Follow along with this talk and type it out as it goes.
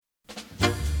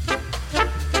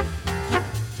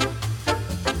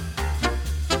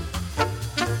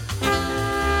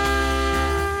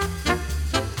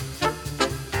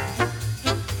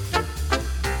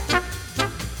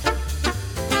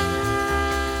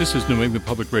This is New England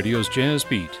Public Radio's Jazz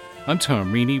Beat. I'm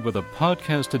Tom Reaney with a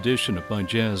podcast edition of my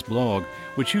jazz blog,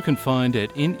 which you can find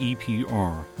at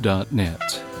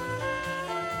nepr.net.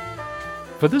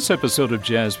 For this episode of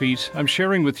Jazz Beat, I'm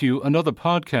sharing with you another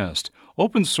podcast,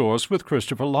 Open Source with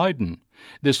Christopher Lydon.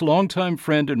 This longtime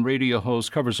friend and radio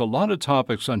host covers a lot of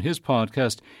topics on his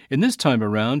podcast, and this time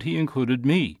around he included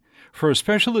me for a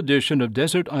special edition of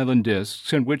Desert Island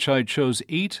Discs in which I chose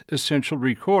 8 essential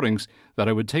recordings that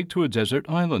I would take to a desert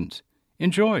island.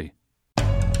 Enjoy.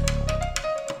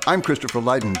 I'm Christopher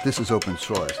Lydon. This is Open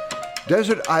Source.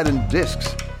 Desert Island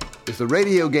Discs is the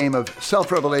radio game of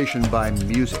self-revelation by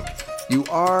music. You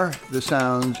are the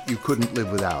sounds you couldn't live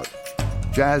without.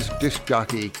 Jazz disc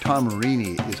jockey Tom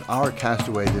Reaney is our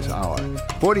castaway this hour.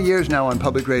 40 years now on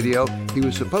public radio, he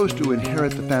was supposed to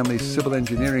inherit the family's civil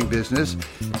engineering business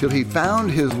till he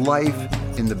found his life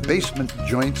in the basement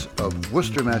joints of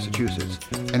Worcester, Massachusetts,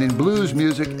 and in blues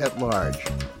music at large.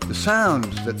 The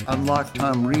sounds that unlocked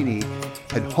Tom Reaney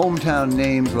had hometown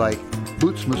names like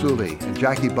Boots Mazzulli and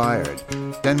Jackie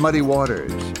Byard, then Muddy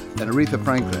Waters and Aretha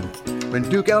Franklin. When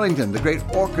Duke Ellington, the great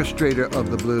orchestrator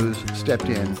of the blues, stepped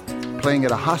in, playing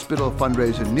at a hospital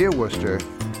fundraiser near Worcester,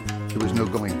 there was no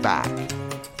going back.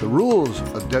 The rules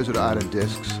of Desert Island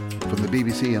Discs from the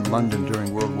BBC in London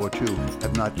during World War II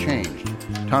have not changed.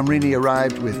 Tom Reaney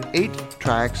arrived with 8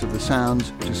 tracks of the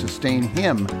sounds to sustain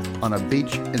him on a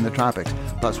beach in the tropics,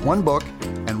 plus 1 book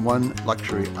and 1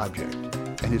 luxury object.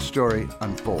 And his story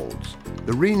unfolds.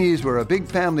 The Reaneys were a big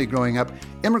family growing up,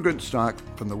 immigrant stock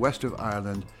from the west of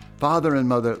Ireland. Father and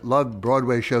mother loved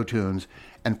Broadway show tunes,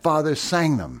 and father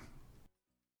sang them.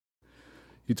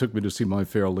 He took me to see My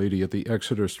Fair Lady at the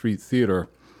Exeter Street Theater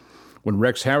when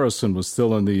Rex Harrison was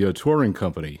still in the touring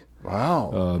company.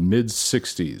 Wow.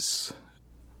 Mid-'60s.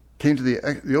 Came to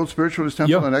the old Spiritualist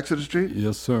Temple on Exeter Street?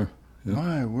 Yes, sir. Yep.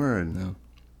 My word. Yeah.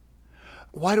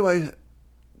 Why do I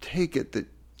take it that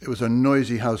it was a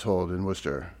noisy household in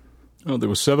Worcester? Oh, there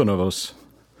were 7 of us.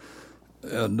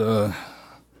 And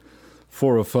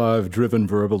 4 or 5 driven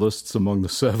verbalists among the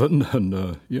 7.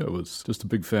 And, it was just a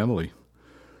big family.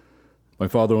 My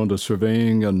father owned a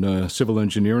surveying and civil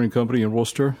engineering company in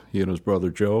Worcester. He and his brother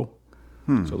Joe.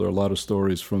 So there are a lot of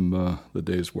stories from the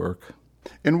day's work.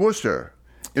 In Worcester.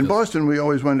 In Boston, we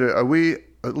always wonder, are we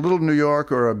a little New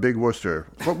York or a big Worcester?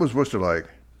 What was Worcester like?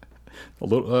 A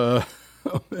little.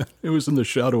 It was in the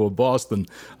shadow of Boston.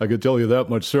 I could tell you that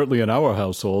much. Certainly in our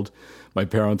household, my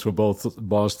parents were both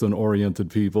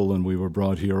Boston-oriented people, and we were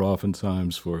brought here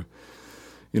oftentimes for,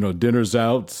 dinners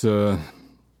out.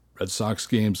 Red Sox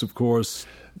games, of course.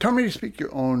 Tell me to speak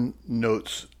your own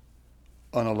notes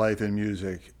on a life in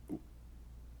music.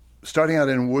 Starting out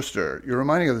in Worcester, you're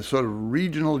reminding of the sort of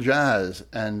regional jazz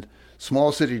and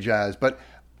small city jazz, but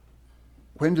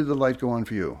when did the light go on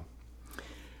for you?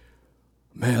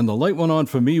 Man, the light went on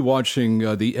for me watching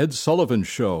the Ed Sullivan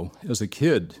Show as a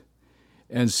kid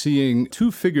and seeing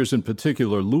 2 figures in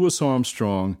particular, Louis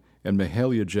Armstrong and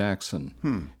Mahalia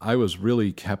Jackson. I was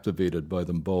really captivated by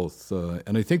them both.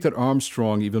 And I think that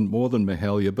Armstrong, even more than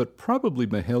Mahalia, but probably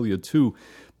Mahalia too,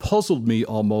 puzzled me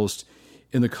almost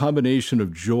in the combination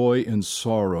of joy and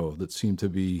sorrow that seemed to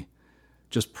be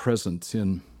just present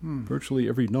in virtually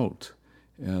every note.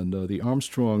 And the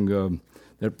Armstrong,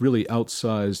 that really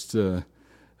outsized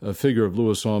figure of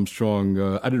Louis Armstrong,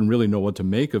 I didn't really know what to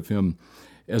make of him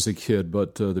as a kid,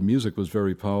 but the music was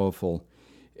very powerful.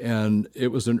 And it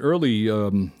was an early,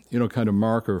 kind of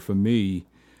marker for me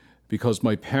because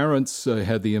my parents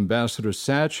had the Ambassador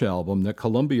Satch album that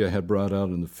Columbia had brought out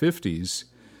in the 50s.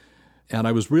 And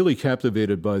I was really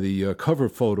captivated by the cover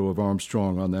photo of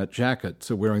Armstrong on that jacket,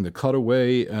 so wearing the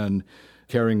cutaway and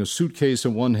carrying a suitcase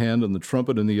in one hand and the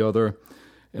trumpet in the other,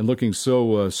 and looking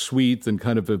so sweet and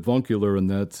kind of avuncular in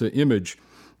that image.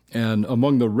 And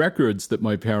among the records that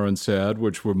my parents had,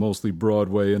 which were mostly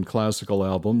Broadway and classical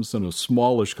albums and a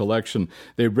smallish collection,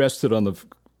 they rested on the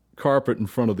carpet in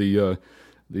front of the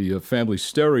family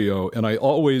stereo, and I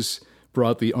always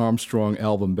brought the Armstrong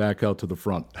album back out to the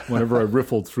front. Whenever I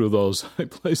riffled through those, I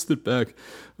placed it back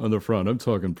on the front. I'm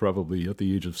talking probably at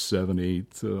the age of 7,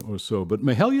 8 or so. But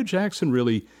Mahalia Jackson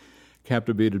really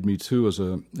captivated me too as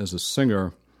a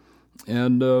singer.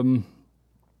 And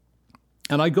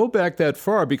I go back that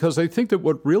far because I think that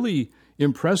what really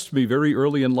impressed me very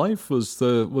early in life was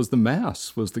the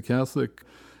Mass, was the Catholic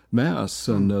Mass,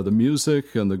 and the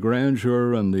music and the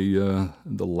grandeur and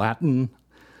the Latin.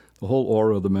 The whole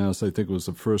aura of the Mass, I think, was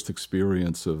the first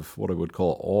experience of what I would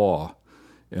call awe,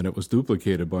 and it was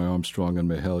duplicated by Armstrong and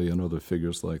Mahalia and other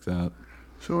figures like that.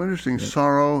 So interesting,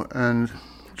 sorrow and joy.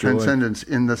 Transcendence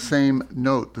in the same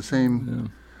note, the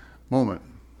same moment.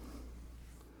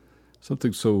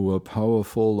 something so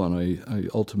powerful, and I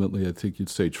ultimately, I think you'd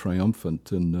say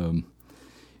triumphant in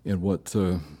what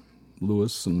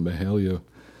Louis and Mahalia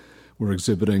were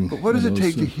exhibiting. But what does it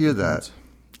take to hear that?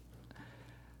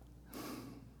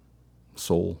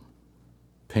 Soul,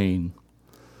 pain,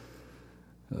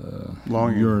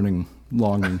 longing,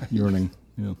 yearning.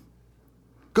 Yeah.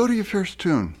 Go to your first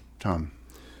tune, Tom.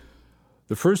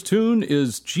 The first tune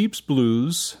is Jeep's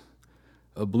Blues,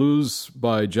 a blues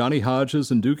by Johnny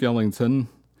Hodges and Duke Ellington,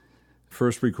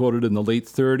 first recorded in the late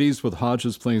 30s with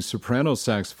Hodges playing soprano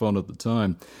saxophone at the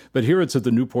time. But here it's at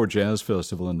the Newport Jazz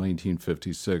Festival in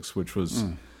 1956, which was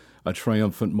a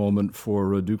triumphant moment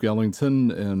for Duke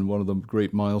Ellington and one of the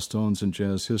great milestones in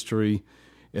jazz history.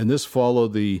 And this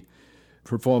followed the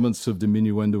performance of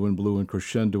Diminuendo in Blue and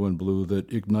Crescendo in Blue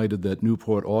that ignited that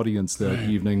Newport audience that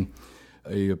evening,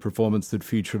 a performance that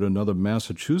featured another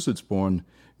Massachusetts-born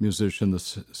musician, the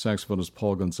saxophonist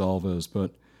Paul Gonsalves.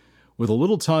 But with a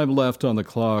little time left on the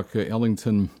clock,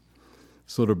 Ellington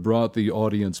sort of brought the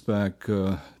audience back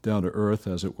down to earth,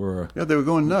 as it were. Yeah, they were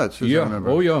going nuts, as I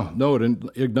remember. Oh, yeah. No, it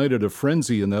ignited a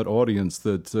frenzy in that audience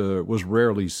that was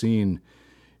rarely seen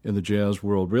in the jazz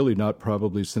world, really not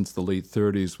probably since the late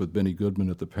 30s with Benny Goodman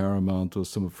at the Paramount or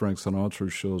some of Frank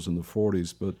Sinatra's shows in the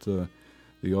 40s, but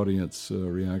the audience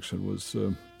reaction was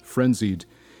frenzied.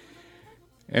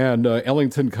 And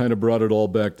Ellington kind of brought it all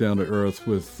back down to earth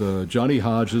with Johnny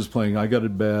Hodges playing I Got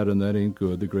It Bad and That Ain't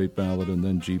Good, the great ballad, and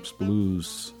then Jeep's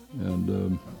Blues.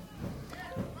 And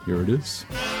here it is.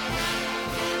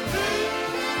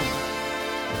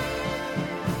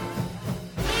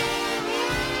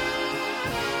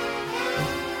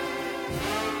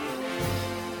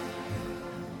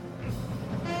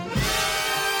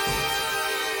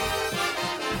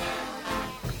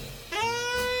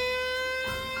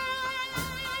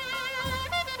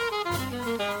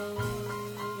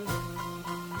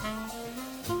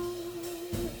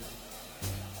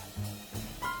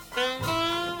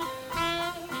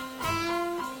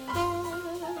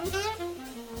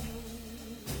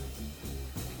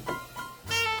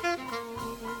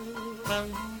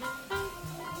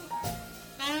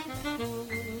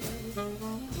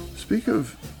 Speak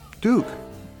of Duke.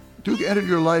 Duke entered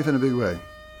your life in a big way.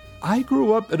 I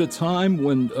grew up at a time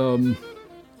when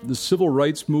the civil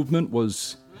rights movement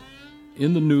was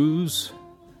in the news,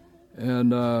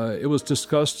 and it was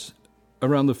discussed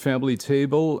around the family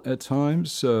table at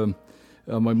times.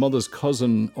 My mother's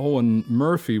cousin, Owen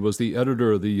Murphy, was the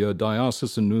editor of the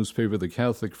diocesan newspaper, the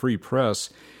Catholic Free Press,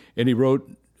 and he wrote,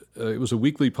 it was a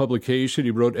weekly publication,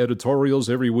 he wrote editorials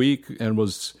every week and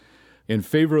was in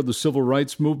favor of the civil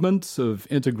rights movement, of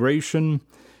integration,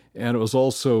 and it was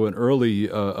also an early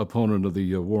opponent of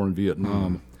the war in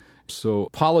Vietnam. So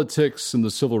politics and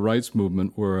the civil rights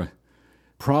movement were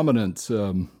prominent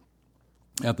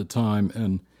at the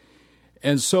time,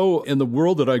 and so in the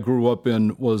world that I grew up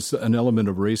in was an element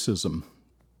of racism.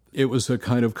 It was a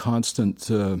kind of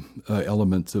constant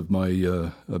element of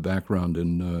my background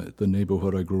in the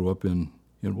neighborhood I grew up in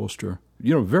Worcester.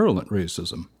 Virulent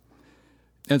racism.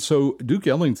 And so Duke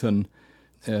Ellington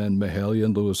and Mahalia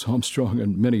and Louis Armstrong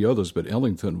and many others, but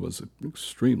Ellington was an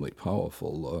extremely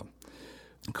powerful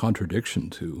contradiction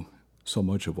to so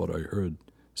much of what I heard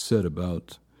said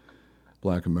about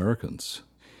Black Americans.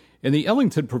 And the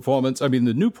Ellington performance, the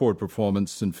Newport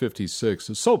performance in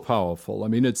 56 is so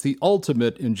powerful. It's the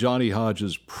ultimate in Johnny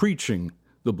Hodges preaching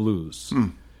the blues.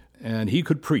 And he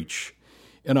could preach.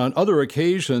 And on other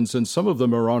occasions, and some of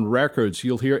them are on records,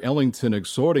 you'll hear Ellington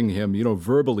exhorting him,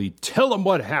 verbally, tell him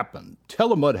what happened.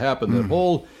 Tell him what happened. That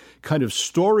whole kind of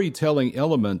storytelling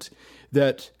element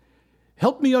that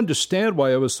helped me understand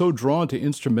why I was so drawn to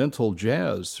instrumental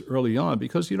jazz early on,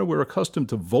 because, we're accustomed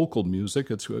to vocal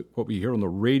music. It's what we hear on the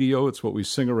radio. It's what we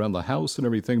sing around the house and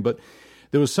everything. But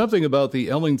there was something about the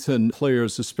Ellington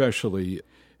players especially,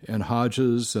 and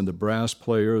Hodges and the brass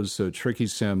players, Tricky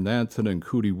Sam Nanton and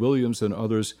Cootie Williams and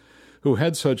others, who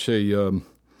had such a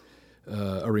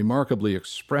remarkably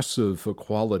expressive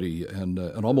quality and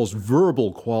an almost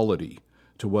verbal quality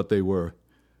to what they were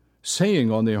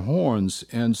saying on their horns.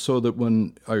 And so that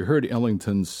when I heard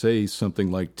Ellington say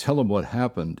something like, tell him what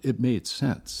happened, it made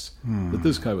sense that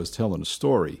this guy was telling a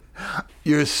story.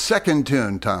 Your second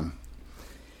tune, Tom.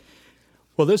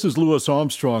 Well, this is Louis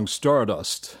Armstrong's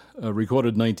Stardust,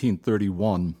 recorded in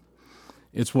 1931.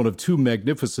 It's one of two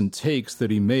magnificent takes that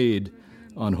he made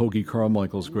on Hoagy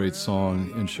Carmichael's great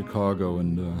song in Chicago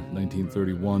in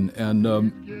 1931. And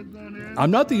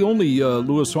I'm not the only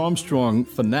Louis Armstrong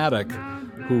fanatic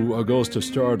who goes to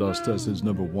Stardust as his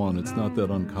number one. It's not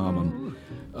that uncommon.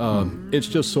 It's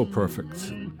just so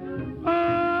perfect.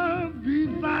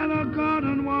 Beside a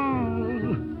garden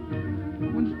wall,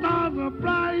 stars are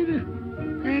bright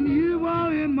and you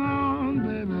are in my arms,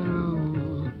 baby.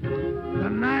 Oh, the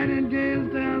nightingale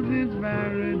tells its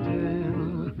fairy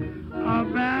tale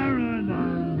of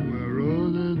paradise where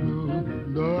roses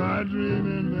bloom. Though I dream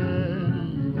in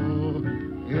vain, oh,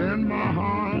 in my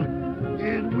heart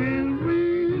it will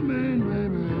remain,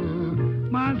 baby.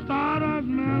 My stardust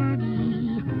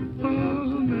melody,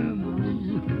 oh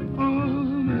memory, oh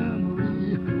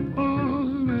memory, oh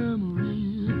memory.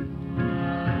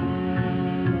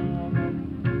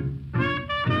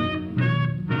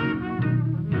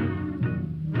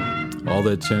 All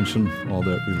that tension, all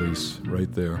that release,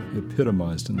 right there,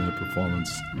 epitomized in that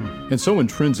performance. And so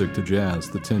intrinsic to jazz,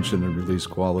 the tension and release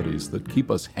qualities that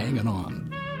keep us hanging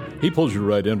on. He pulls you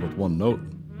right in with one note.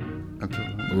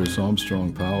 Absolutely. Louis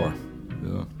Armstrong power.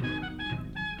 Yeah.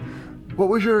 What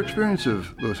was your experience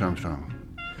of Louis Armstrong?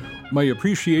 My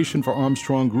appreciation for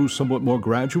Armstrong grew somewhat more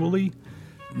gradually.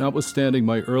 Notwithstanding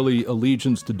my early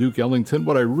allegiance to Duke Ellington,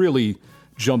 what I really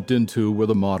jumped into were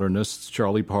the modernists,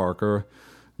 Charlie Parker,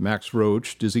 Max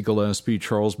Roach, Dizzy Gillespie,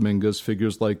 Charles Mingus,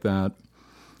 figures like that.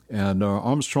 And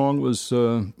Armstrong was,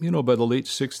 by the late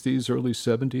 60s, early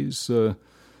 70s,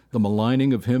 the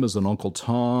maligning of him as an Uncle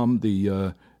Tom,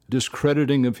 the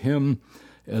discrediting of him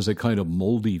as a kind of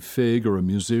moldy fig or a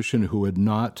musician who had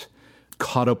not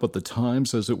caught up with the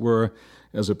times, as it were,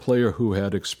 as a player who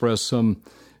had expressed some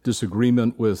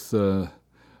disagreement with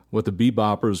what the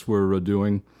beboppers were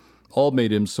doing, all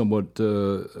made him somewhat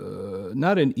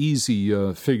not an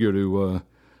easy figure to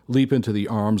leap into the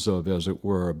arms of, as it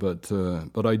were.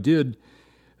 But I did,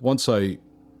 once I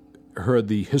heard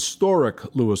the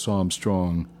historic Louis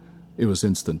Armstrong, it was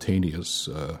instantaneous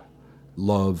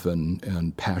love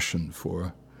and passion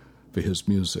for his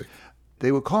music.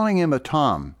 They were calling him a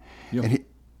Tom. Yep. And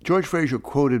George Fraser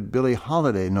quoted Billie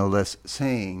Holiday, no less,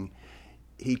 saying,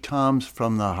 "He toms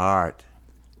from the heart."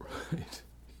 Right.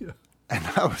 Yeah. And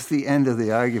that was the end of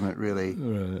the argument, really.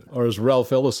 Or as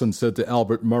Ralph Ellison said to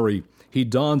Albert Murray, he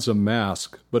dons a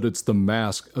mask, but it's the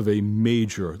mask of a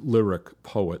major lyric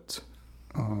poet.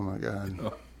 Oh, my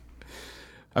God.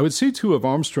 I would say, too, of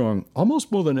Armstrong,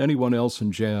 almost more than anyone else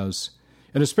in jazz,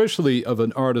 and especially of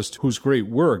an artist whose great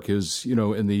work is,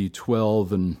 in the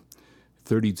 12 and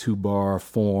 32-bar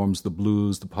forms, the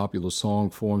blues, the popular song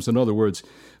forms. In other words,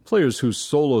 players whose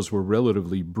solos were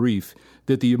relatively brief,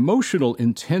 that the emotional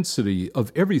intensity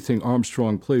of everything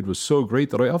Armstrong played was so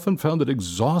great that I often found it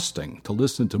exhausting to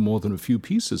listen to more than a few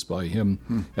pieces by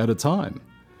him at a time.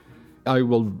 I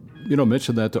will,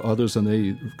 mention that to others, and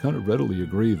they kind of readily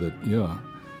agree that,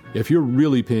 if you're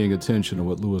really paying attention to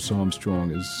what Louis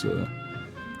Armstrong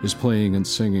is playing and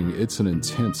singing, it's an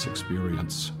intense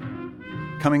experience.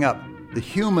 Coming up, the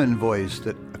human voice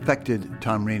that affected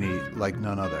Tom Reaney like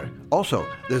none other. Also,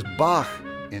 there's Bach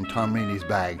in Tom Reaney's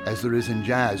bag, as there is in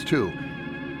jazz, too.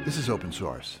 This is Open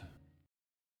Source.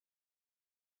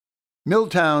 Mill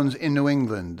towns in New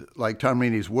England, like Tom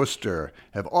Reaney's Worcester,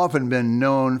 have often been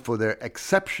known for their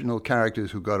exceptional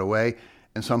characters who got away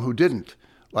and some who didn't,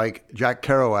 like Jack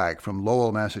Kerouac from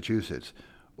Lowell, Massachusetts,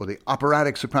 or the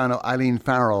operatic soprano Eileen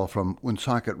Farrell from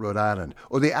Woonsocket, Rhode Island,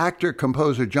 or the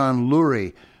actor-composer John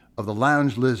Lurie of the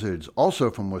Lounge Lizards,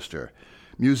 also from Worcester.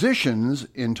 Musicians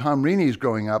in Tom Reaney's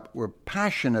growing up were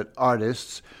passionate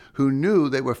artists who knew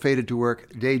they were fated to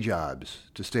work day jobs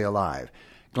to stay alive.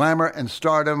 Glamour and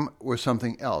stardom were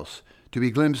something else, to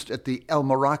be glimpsed at the El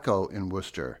Morocco in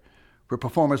Worcester, where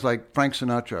performers like Frank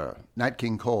Sinatra, Nat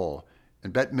King Cole,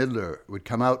 and Bette Midler would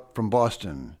come out from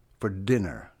Boston for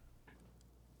dinner.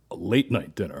 A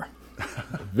late-night dinner.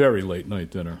 A very late-night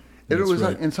dinner. It was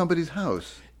right. in somebody's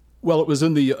house. Well, it was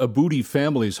in the Abudi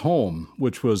family's home,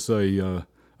 which was a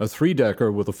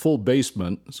three-decker with a full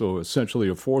basement, so essentially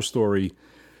a four-story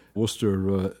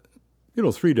Worcester,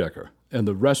 three-decker. And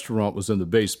the restaurant was in the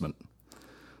basement.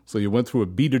 So you went through a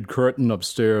beaded curtain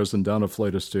upstairs and down a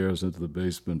flight of stairs into the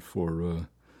basement for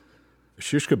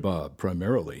shish kebab,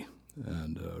 primarily,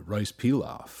 and rice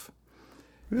pilaf.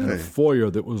 Really? And a foyer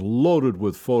that was loaded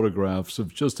with photographs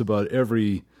of just about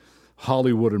every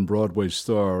Hollywood and Broadway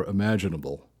star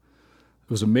imaginable. It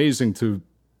was amazing to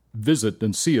visit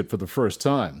and see it for the first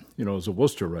time, as a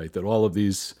Worcesterite, that all of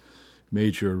these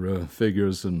major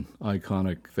figures and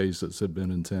iconic faces had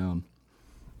been in town.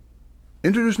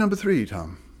 Introduce number 3,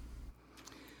 Tom.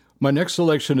 My next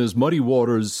selection is Muddy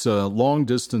Waters' Long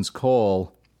Distance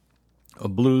Call, a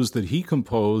blues that he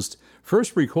composed,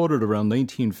 first recorded around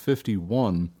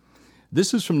 1951.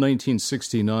 This is from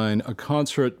 1969, a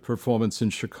concert performance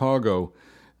in Chicago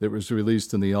that was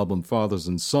released in the album Fathers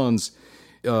and Sons.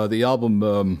 The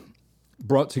album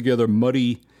brought together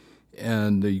Muddy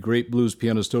And the great blues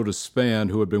pianist Otis Spann,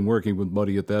 who had been working with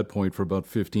Muddy at that point for about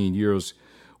 15 years,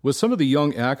 with some of the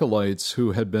young acolytes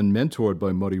who had been mentored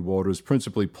by Muddy Waters,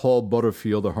 principally Paul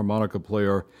Butterfield, the harmonica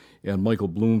player, and Michael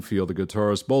Bloomfield, the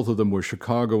guitarist. Both of them were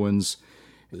Chicagoans.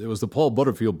 It was the Paul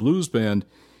Butterfield Blues Band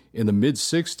in the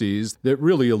mid-'60s that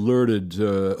really alerted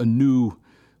a new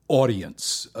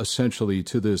audience, essentially,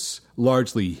 to this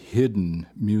largely hidden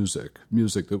music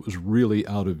that was really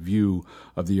out of view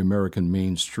of the American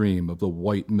mainstream, of the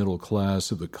white middle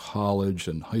class, of the college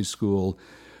and high school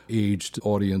aged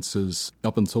audiences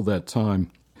up until that time.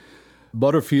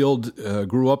 Butterfield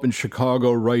grew up in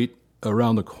Chicago, right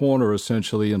around the corner,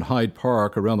 essentially, in Hyde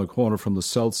Park, around the corner from the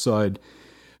South Side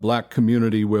black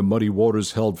community where Muddy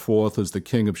Waters held forth as the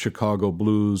king of Chicago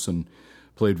blues and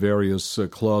played various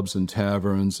clubs and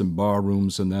taverns and bar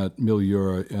rooms in that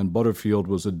milieu. And Butterfield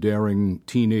was a daring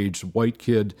teenage white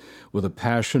kid with a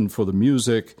passion for the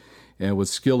music and with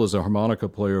skill as a harmonica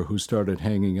player who started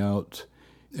hanging out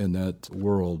in that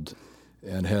world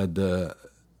and had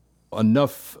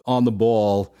enough on the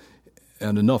ball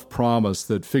and enough promise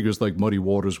that figures like Muddy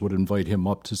Waters would invite him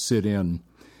up to sit in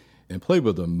and play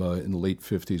with them in the late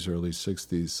 50s, early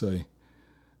 60s.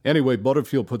 Anyway,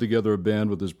 Butterfield put together a band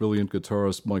with his brilliant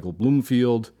guitarist Michael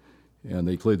Bloomfield, and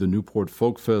they played the Newport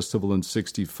Folk Festival in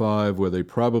 '65, where they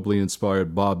probably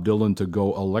inspired Bob Dylan to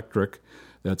go electric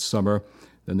that summer.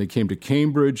 Then they came to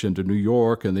Cambridge and to New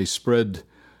York, and they spread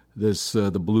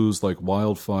the blues like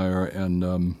wildfire.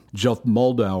 And Jeff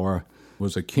Muldauer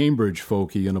was a Cambridge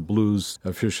folkie and a blues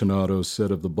aficionado,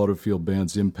 said of the Butterfield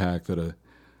Band's impact that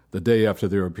the day after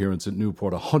their appearance at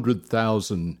Newport,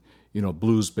 100,000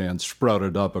 blues bands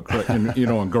sprouted up in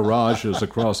garages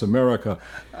across America.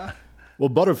 Well,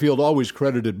 Butterfield always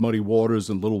credited Muddy Waters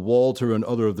and Little Walter and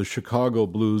other of the Chicago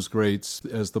blues greats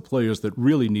as the players that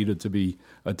really needed to be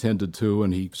attended to,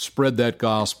 and he spread that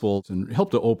gospel and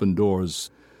helped to open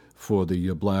doors for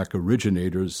the black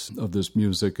originators of this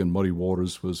music, and Muddy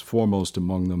Waters was foremost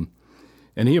among them.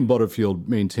 And he and Butterfield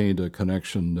maintained a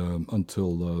connection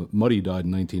until Muddy died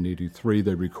in 1983.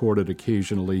 They recorded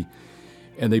occasionally,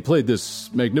 and they played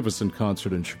this magnificent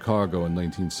concert in Chicago in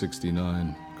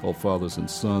 1969 called Fathers and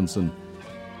Sons. And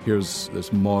here's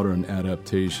this modern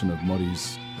adaptation of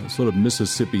Muddy's sort of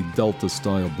Mississippi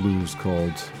Delta-style blues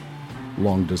called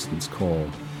Long Distance Call.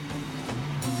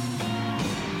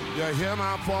 You hear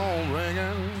my phone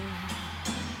ringing,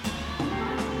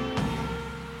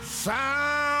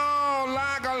 sound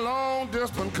like a long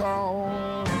distance call.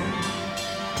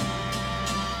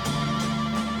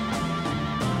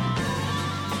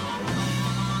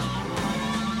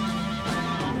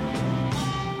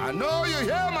 I know you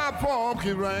hear my phone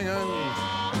keep ringing.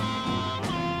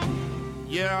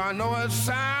 Yeah, I know it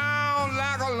sounds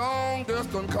like a long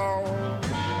distance call.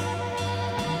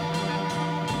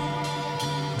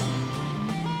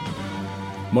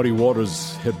 Muddy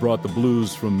Waters had brought the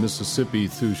blues from Mississippi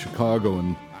through Chicago,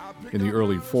 and in the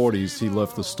early 40s, he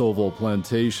left the Stovall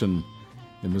Plantation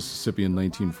in Mississippi in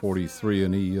 1943,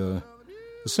 and he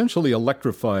essentially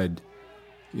electrified,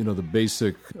 the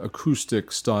basic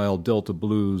acoustic-style Delta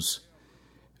blues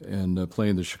and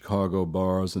playing the Chicago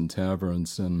bars and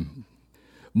taverns. And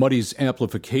Muddy's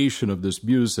amplification of this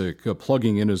music,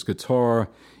 plugging in his guitar,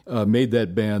 made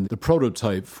that band the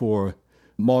prototype for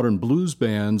modern blues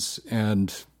bands,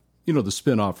 and the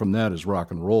spin-off from that is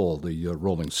rock and roll. The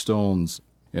Rolling Stones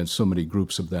and so many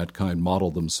groups of that kind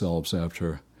modeled themselves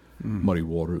after Muddy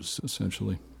Waters,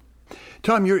 essentially.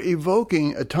 Tom, you're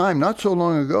evoking a time not so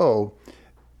long ago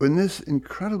when this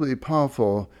incredibly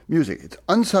powerful music, it's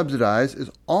unsubsidized, it's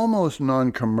almost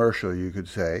non-commercial, you could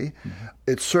say. Mm-hmm.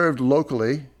 It's served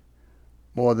locally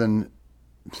more than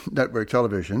network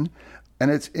television, and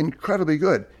it's incredibly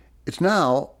good. It's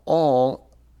now all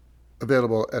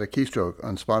available at a keystroke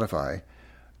on Spotify,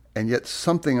 and yet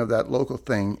something of that local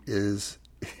thing is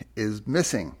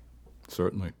missing.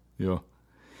 Certainly, yeah.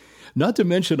 Not to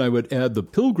mention, I would add the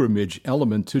pilgrimage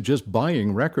element to just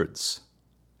buying records,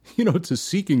 to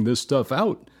seeking this stuff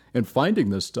out and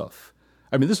finding this stuff.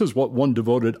 I mean, this is what one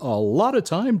devoted a lot of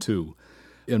time to.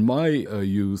 In my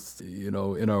youth,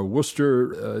 in our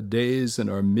Worcester days, in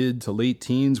our mid to late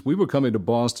teens, we were coming to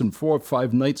Boston 4 or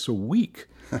 5 nights a week.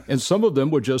 And some of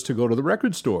them were just to go to the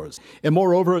record stores. And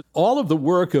moreover, all of the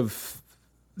work of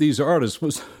these artists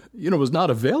was not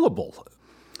available.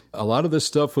 A lot of this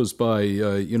stuff was by,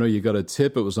 you got a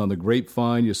tip. It was on the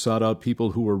grapevine. You sought out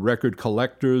people who were record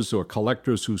collectors or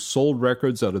collectors who sold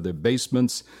records out of their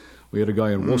basements. We had a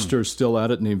guy in Worcester still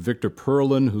at it named Victor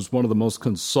Perlin, who's one of the most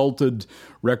consulted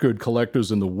record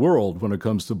collectors in the world when it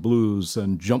comes to blues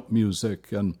and jump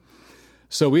music. And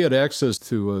So we had access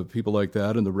to people like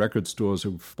that in the record stores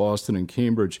of Boston and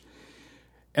Cambridge.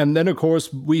 And then, of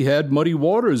course, we had Muddy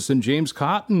Waters and James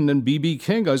Cotton and B.B.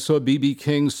 King. I saw B.B.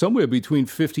 King somewhere between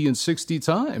 50 and 60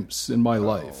 times in my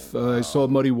life. Wow. I saw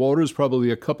Muddy Waters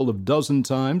probably a couple of dozen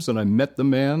times, and I met the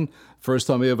man. First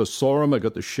time I ever saw him, I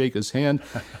got to shake his hand.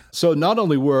 So not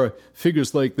only were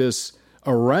figures like this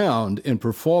around and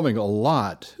performing a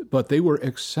lot, but they were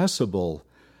accessible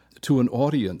to an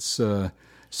audience.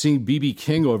 Seeing B.B.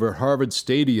 King over at Harvard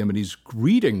Stadium, and he's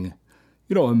greeting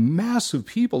a mass of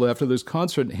people after this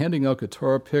concert and handing out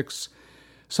guitar picks.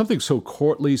 Something so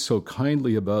courtly, so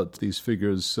kindly about these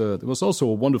figures. There was also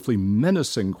a wonderfully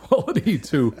menacing quality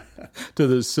to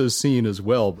this scene as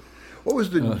well. What was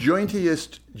the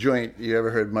jointiest joint you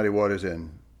ever heard Muddy Waters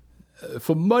in?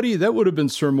 For Muddy, that would have been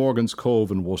Sir Morgan's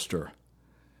Cove in Worcester,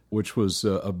 which was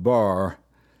a bar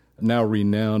now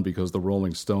renowned because the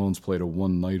Rolling Stones played a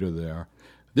one-nighter there.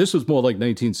 This was more like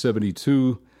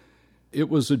 1972. It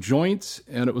was a joint,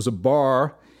 and it was a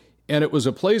bar, and it was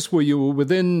a place where you were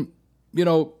within,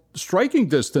 striking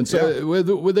distance,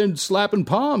 within slapping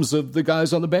palms of the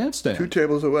guys on the bandstand. 2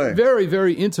 tables away. Very,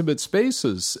 very intimate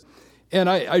spaces. And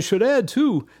I should add,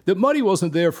 too, that Muddy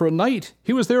wasn't there for a night.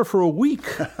 He was there for a week.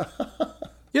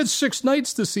 He had 6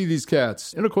 nights to see these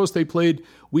cats. And, of course, they played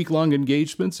week-long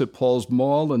engagements at Paul's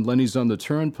Mall and Lenny's on the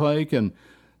Turnpike and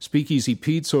Speakeasy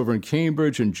Pete's over in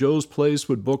Cambridge, and Joe's Place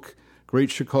would book Great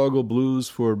Chicago Blues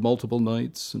for multiple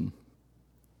nights. And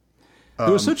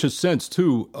there was such a sense,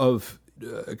 too, of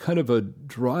kind of a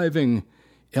driving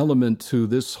element to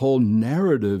this whole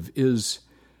narrative is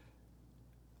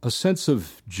a sense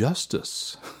of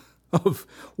justice, of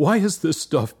why has this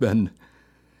stuff been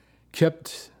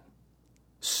kept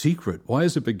secret? Why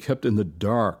has it been kept in the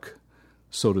dark,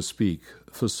 so to speak,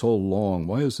 for so long?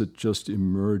 Why is it just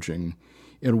emerging?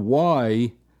 And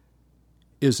why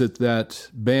is it that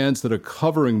bands that are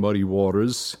covering Muddy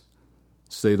Waters,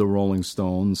 say the Rolling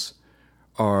Stones,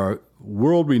 are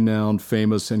world-renowned,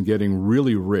 famous, and getting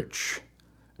really rich,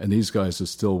 and these guys are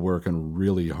still working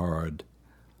really hard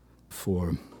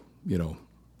for,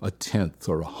 1/10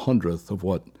 or 100th of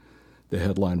what the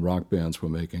headline rock bands were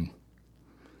making?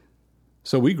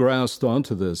 So we grasped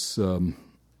onto this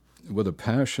with a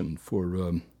passion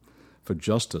for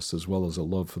justice as well as a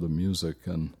love for the music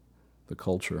and the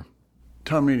culture.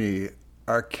 Tom Reaney,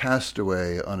 our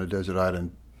Castaway on a Desert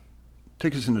Island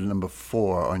takes us into number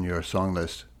 4 on your song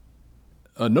list.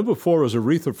 Number 4 is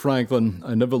Aretha Franklin,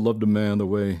 I Never Loved a Man the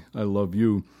Way I Love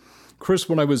You. Chris,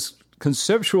 when I was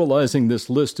conceptualizing this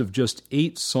list of just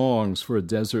 8 songs for a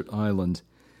desert island,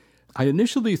 I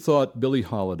initially thought Billie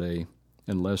Holiday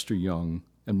and Lester Young,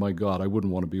 and my God, I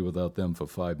wouldn't want to be without them for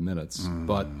 5 minutes.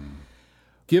 But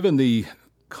given the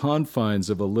confines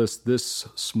of a list this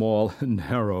small and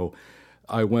narrow,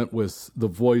 I went with the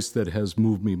voice that has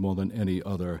moved me more than any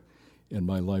other in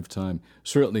my lifetime.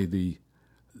 Certainly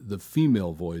the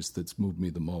female voice that's moved me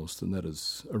the most, and that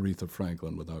is Aretha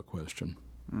Franklin, without question.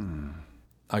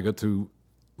 I got to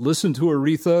listen to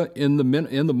Aretha in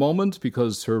the moment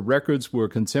because her records were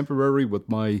contemporary with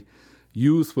my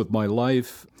youth, with my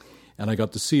life, and I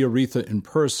got to see Aretha in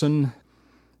person.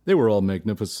 They were all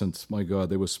magnificent. My God,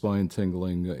 they were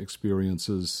spine-tingling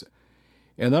experiences.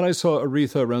 And then I saw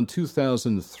Aretha around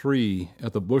 2003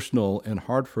 at the Bushnell in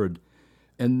Hartford,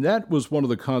 and that was one of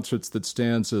the concerts that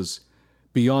stands as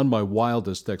beyond my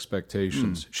wildest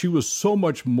expectations. She was so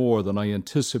much more than I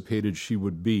anticipated she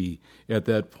would be at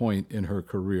that point in her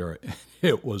career.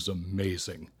 It was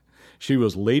amazing. She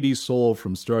was Lady Soul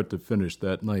from start to finish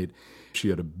that night. She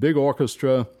had a big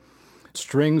orchestra.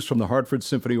 Strings from the Hartford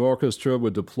Symphony Orchestra were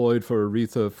deployed for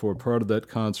Aretha for part of that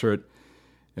concert.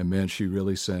 And man, she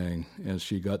really sang, and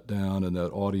she got down, and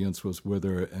that audience was with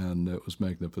her, and it was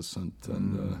magnificent.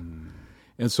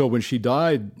 And so when she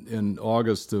died in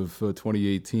August of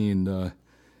 2018,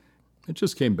 it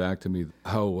just came back to me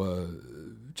how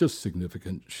just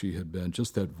significant she had been,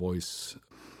 just that voice.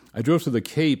 I drove to the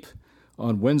Cape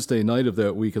on Wednesday night of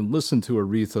that week and listened to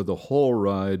Aretha the whole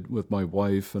ride with my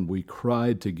wife, and we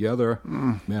cried together.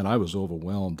 Man, I was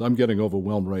overwhelmed. I'm getting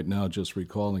overwhelmed right now just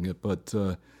recalling it, but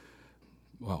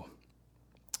wow,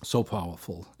 so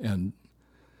powerful and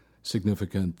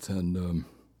significant. And,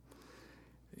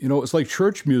 it's like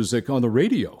church music on the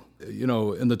radio,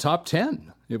 in the top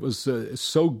 10. It was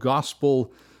so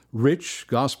gospel-rich,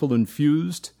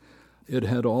 gospel-infused. It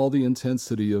had all the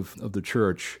intensity of the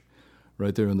church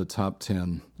right there in the top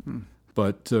 10.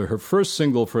 But her first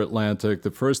single for Atlantic, the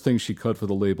first thing she cut for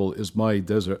the label, is my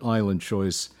Desert Island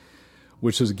choice,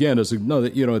 which is, again, it's a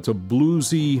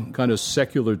bluesy kind of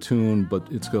secular tune, but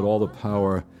it's got all the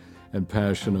power and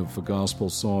passion of a gospel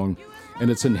song. And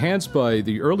it's enhanced by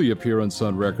the early appearance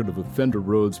on record of a Fender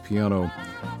Rhodes piano,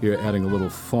 here adding a little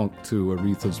funk to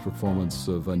Aretha's performance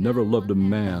of I Never Loved a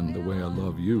Man the Way I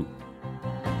Love You.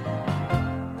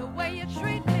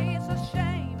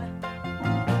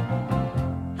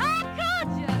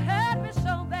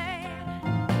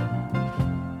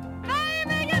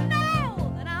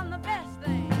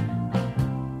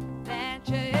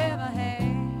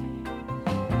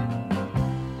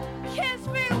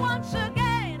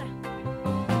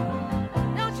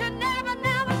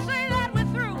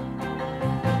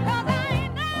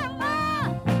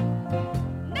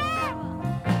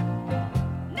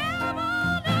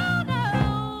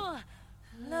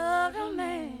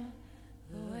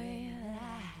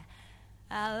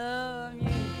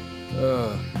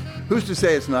 Who's to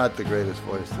say it's not the greatest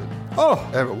voice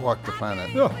that ever walked the planet?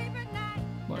 Oh,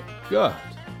 my God.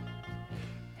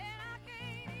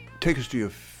 Take us to your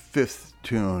fifth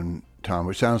tune, Tom,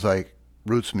 which sounds like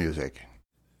roots music.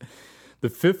 The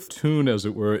fifth tune, as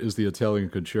it were, is the Italian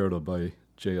Concerto by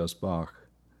J.S. Bach.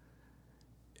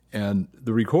 And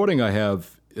the recording I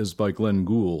have is by Glenn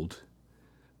Gould.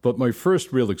 But my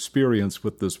first real experience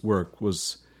with this work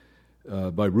was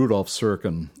by Rudolf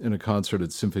Serkin in a concert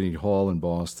at Symphony Hall in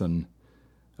Boston,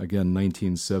 again,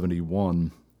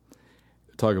 1971.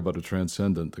 Talk about a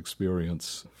transcendent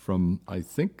experience from, I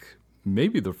think,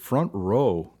 maybe the front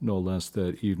row, no less,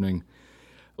 that evening.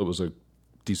 It was a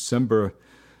December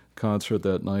concert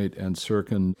that night, and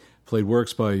Serkin played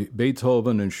works by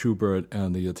Beethoven and Schubert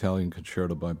and the Italian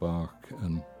Concerto by Bach.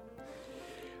 And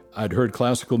I'd heard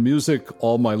classical music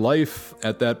all my life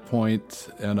at that point,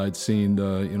 and I'd seen,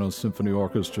 symphony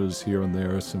orchestras here and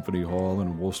there, Symphony Hall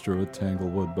in Worcester at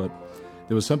Tanglewood, but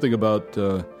there was something about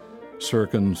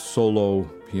Serkin's solo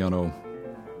piano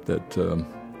that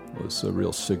was a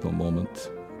real signal moment.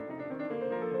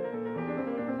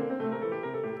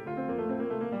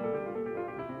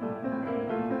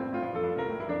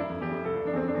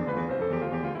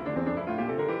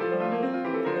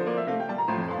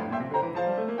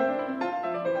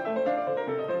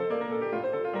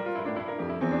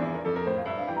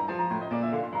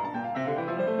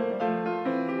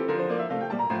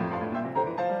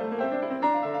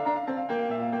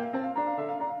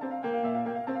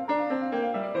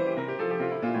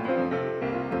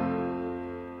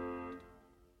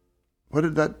 What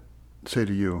did that say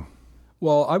to you?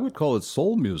 Well, I would call it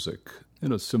soul music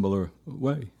in a similar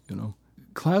way,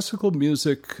 Classical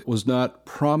music was not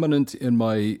prominent in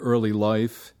my early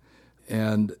life,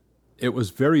 and it was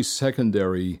very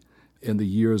secondary in the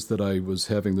years that I was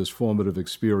having this formative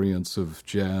experience of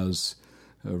jazz,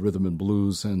 rhythm and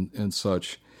blues, and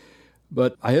such.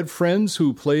 But I had friends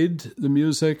who played the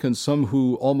music and some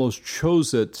who almost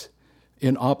chose it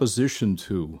in opposition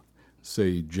to,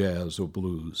 say, jazz or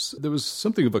blues. There was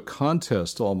something of a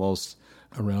contest almost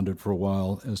around it for a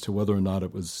while as to whether or not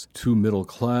it was too middle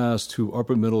class, too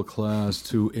upper middle class,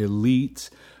 too elite,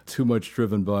 too much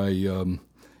driven by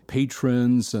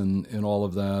patrons and all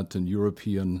of that, and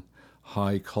European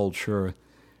high culture.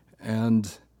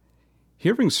 And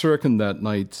hearing Serkin that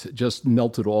night just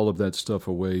melted all of that stuff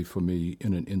away for me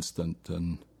in an instant.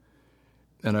 And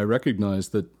I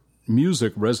recognized that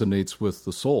music resonates with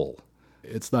the soul.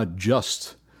 It's not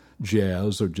just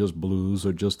jazz or just blues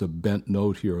or just a bent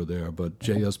note here or there, but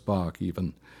J.S. Bach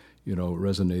even,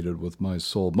 resonated with my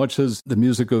soul, much as the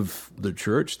music of the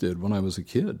church did when I was a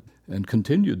kid and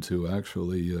continued to,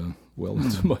 actually, well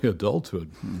into my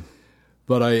adulthood.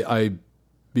 But I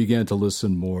began to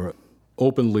listen more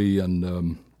openly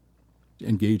and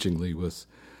engagingly with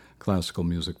classical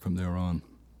music from there on.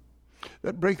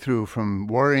 That breakthrough from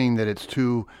worrying that it's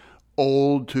too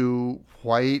old, too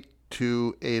white,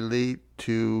 too elite,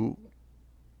 to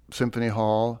Symphony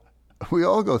Hall. We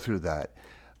all go through that.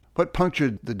 What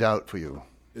punctured the doubt for you?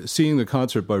 Seeing the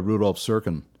concert by Rudolf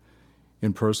Serkin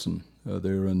in person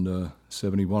there in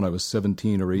 71. I was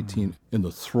 17 or 18, in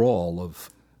the thrall of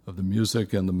the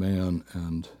music and the man.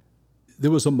 And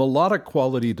there was a melodic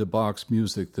quality to Bach's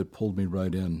music that pulled me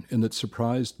right in, and that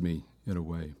surprised me in a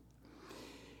way.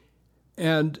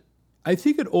 And I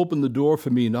think it opened the door for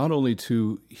me not only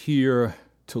to hear,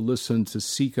 to listen, to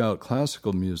seek out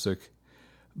classical music,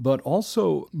 but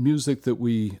also music that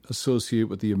we associate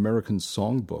with the American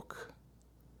songbook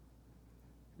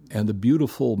and the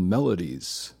beautiful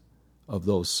melodies of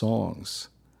those songs,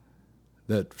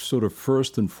 that sort of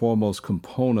first and foremost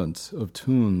component of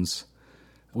tunes,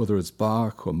 whether it's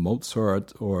Bach or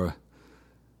Mozart or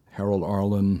Harold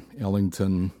Arlen,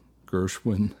 Ellington,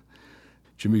 Gershwin,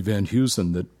 Jimmy Van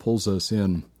Heusen, that pulls us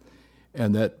in.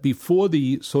 And that before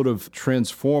the sort of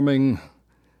transforming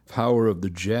power of the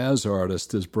jazz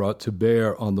artist is brought to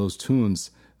bear on those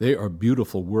tunes, they are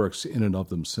beautiful works in and of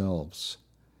themselves.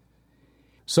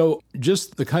 So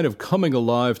just the kind of coming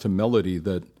alive to melody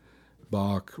that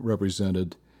Bach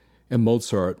represented, and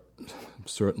Mozart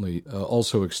certainly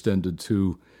also extended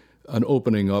to an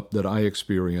opening up that I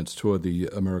experienced toward the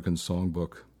American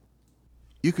songbook.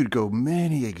 You could go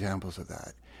many examples of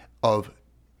that, of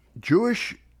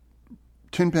Jewish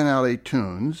Tin Pan Alley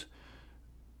tunes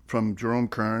from Jerome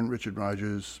Kern, Richard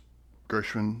Rodgers,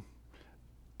 Gershwin,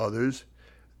 others,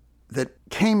 that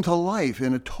came to life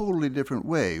in a totally different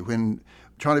way. When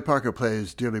Charlie Parker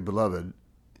plays Dearly Beloved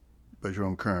by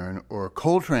Jerome Kern, or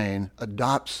Coltrane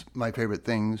adopts My Favorite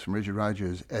Things from Richard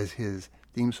Rodgers as his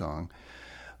theme song,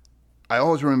 I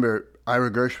always remember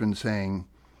Ira Gershwin saying,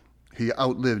 he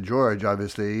outlived George,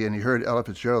 obviously, and he heard Ella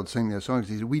Fitzgerald sing their songs.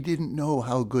 He said, we didn't know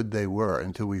how good they were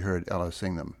until we heard Ella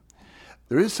sing them.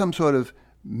 There is some sort of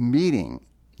meeting,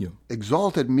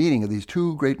 exalted meeting of these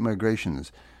two great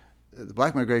migrations, the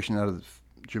black migration out of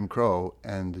Jim Crow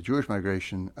and the Jewish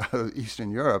migration out of Eastern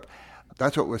Europe.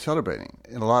 That's what we're celebrating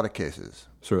in a lot of cases.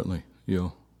 Certainly,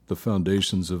 the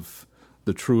foundations of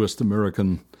the truest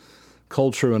American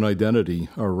culture and identity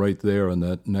are right there in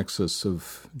that nexus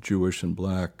of Jewish and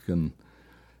black and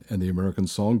the American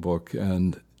songbook,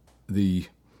 and the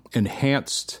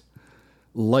enhanced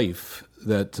life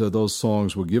that those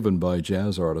songs were given by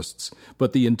jazz artists.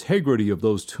 But the integrity of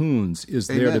those tunes is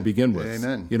there to begin with.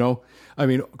 Amen. I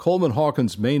mean, Coleman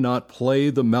Hawkins may not play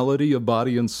the melody of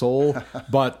Body and Soul,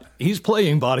 but he's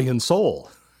playing Body and Soul.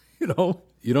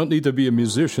 You don't need to be a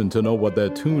musician to know what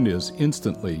that tune is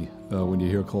instantly when you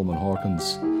hear Coleman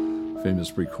Hawkins'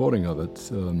 famous recording of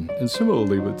it. And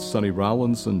similarly with Sonny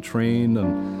Rollins and Train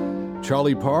and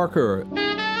Charlie Parker.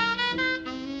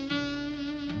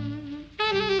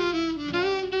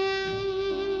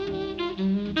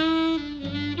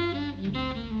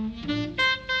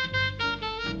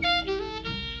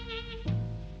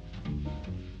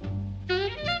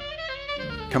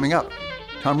 Coming up,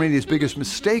 Tom Rainey's biggest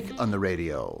mistake on the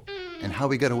radio and how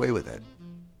we got away with it.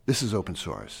 This is Open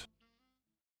Source.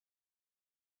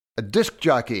 A disc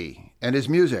jockey and his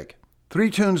music.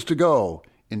 3 tunes to go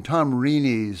in Tom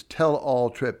Rainey's tell-all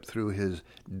trip through his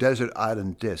Desert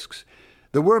Island discs.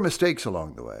 There were mistakes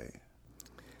along the way.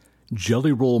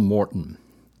 Jelly Roll Morton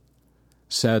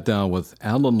sat down with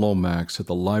Alan Lomax at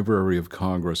the Library of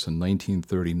Congress in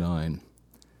 1939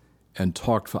 and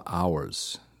talked for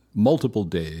hours, multiple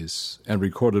days, and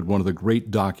recorded one of the great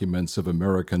documents of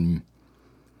American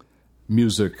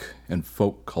music and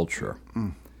folk culture.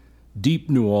 Deep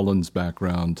New Orleans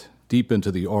background, deep into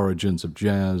the origins of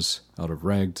jazz out of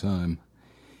ragtime.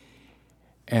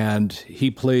 And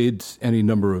he played any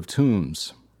number of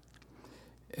tunes.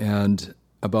 And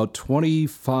about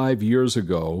 25 years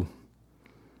ago,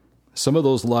 some of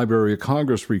those Library of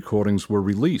Congress recordings were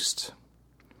released.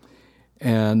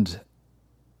 And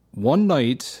one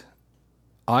night,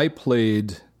 I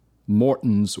played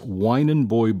Morton's Whinin'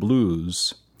 Boy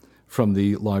Blues from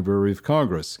the Library of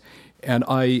Congress. And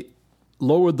I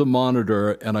lowered the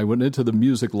monitor and I went into the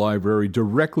music library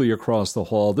directly across the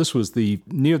hall. This was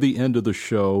near the end of the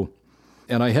show.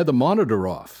 And I had the monitor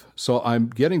off. So I'm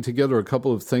getting together a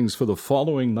couple of things for the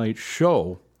following night's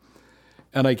show.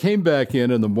 And I came back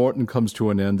in and the Morton comes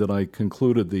to an end and I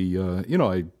concluded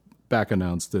I back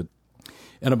announced it.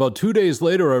 And about 2 days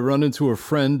later, I run into a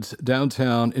friend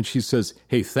downtown, and she says,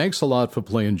 hey, thanks a lot for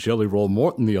playing Jelly Roll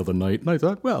Morton the other night. And I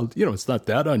thought, well, it's not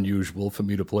that unusual for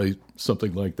me to play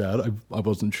something like that. I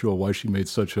wasn't sure why she made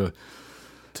such a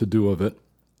to-do of it.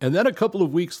 And then a couple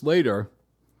of weeks later,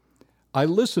 I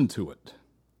listened to it,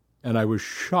 and I was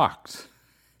shocked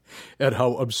at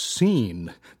how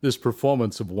obscene this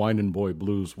performance of Whinin' Boy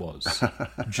Blues was.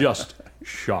 Just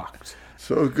shocked.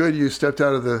 So good you stepped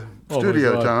out of the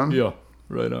studio, Tom. Yeah.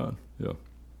 Right on, yeah.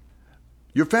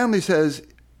 Your family says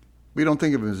we don't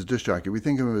think of him as a disc jockey. We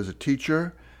think of him as a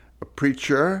teacher, a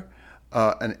preacher,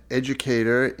 an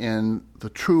educator in the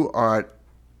true art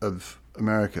of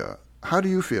America. How do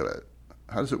you feel it?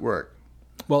 How does it work?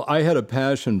 Well, I had a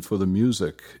passion for the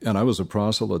music, and I was a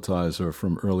proselytizer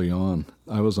from early on.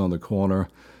 I was on the corner.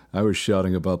 I was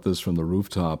shouting about this from the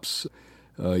rooftops.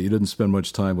 You didn't spend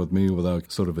much time with me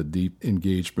without sort of a deep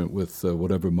engagement with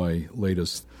whatever my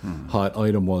latest hot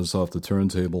item was off the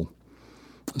turntable.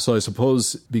 So I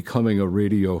suppose becoming a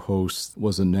radio host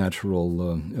was a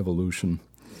natural evolution.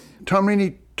 Tom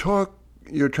Rainey, talk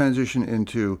your transition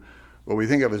into what we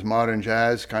think of as modern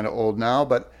jazz, kind of old now,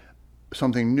 but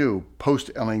something new,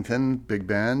 post-Ellington, big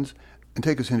bands, and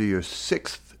take us into your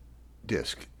 6th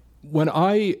disc. When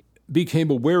I became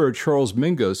aware of Charles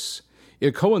Mingus,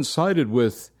 it coincided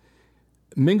with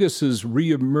Mingus's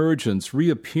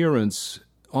reappearance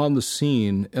on the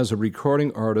scene as a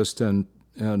recording artist and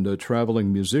a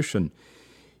traveling musician.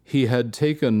 He had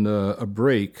taken a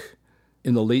break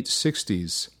in the late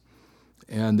 60s,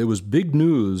 and there was big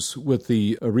news with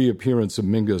the reappearance of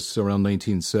Mingus around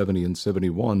 1970 and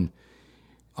 71.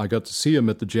 I got to see him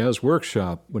at the Jazz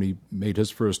Workshop when he made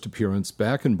his first appearance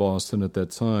back in Boston at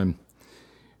that time.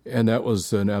 And that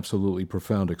was an absolutely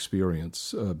profound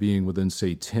experience, being within,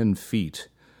 say, 10 feet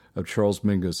of Charles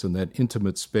Mingus in that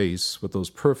intimate space with those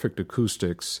perfect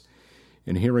acoustics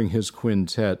and hearing his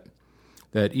quintet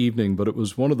that evening. But it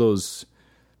was one of those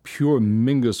pure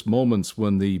Mingus moments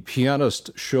when the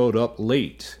pianist showed up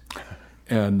late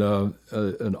and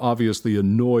an obviously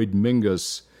annoyed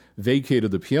Mingus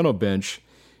vacated the piano bench,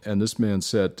 and this man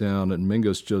sat down, and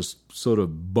Mingus just sort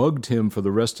of bugged him for the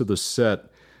rest of the set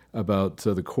about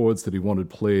the chords that he wanted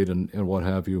played and what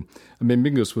have you. I mean,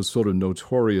 Mingus was sort of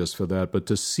notorious for that, but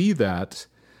to see that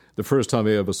the first time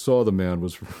I ever saw the man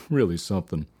was really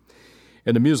something.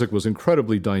 And the music was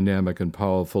incredibly dynamic and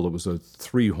powerful. It was a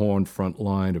three-horn front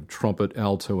line of trumpet,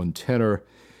 alto, and tenor.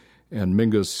 And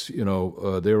Mingus,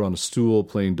 there on a stool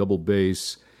playing double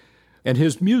bass. And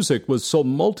his music was so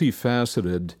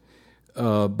multifaceted,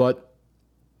 but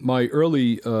my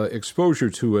early exposure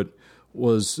to it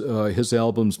was his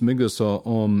albums Mingus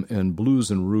and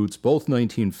Blues and Roots, both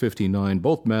 1959,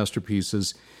 both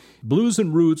masterpieces. Blues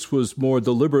and Roots was more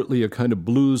deliberately a kind of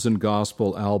blues and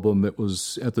gospel album. It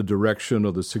was at the direction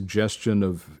or the suggestion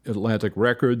of Atlantic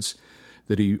Records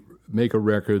that he make a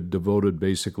record devoted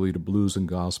basically to blues and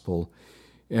gospel.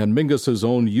 And Mingus's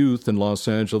own youth in Los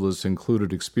Angeles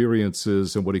included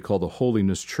experiences in what he called the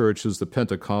holiness churches, the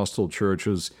Pentecostal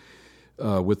churches,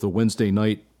 with the Wednesday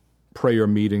night prayer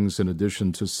meetings in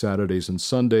addition to Saturdays and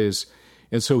Sundays.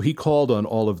 And so he called on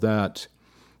all of that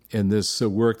in this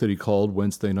work that he called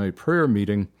Wednesday Night Prayer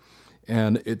Meeting.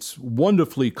 And it's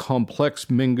wonderfully complex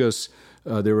Mingus.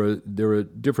 There are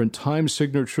different time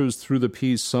signatures through the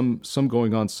piece, some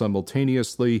going on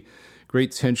simultaneously,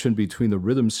 great tension between the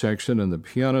rhythm section and the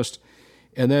pianist.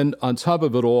 And then on top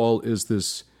of it all is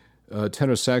this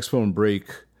tenor saxophone break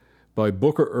by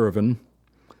Booker Ervin,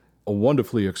 a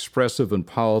wonderfully expressive and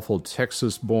powerful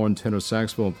Texas-born tenor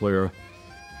saxophone player.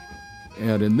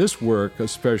 And in this work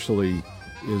especially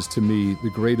is, to me, the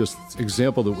greatest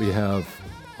example that we have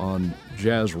on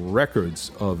jazz records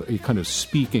of a kind of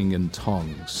speaking in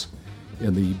tongues.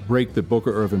 In the break that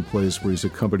Booker Ervin plays, where he's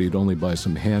accompanied only by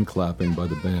some hand clapping by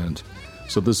the band.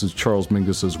 So this is Charles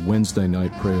Mingus's Wednesday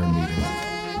Night Prayer Meeting.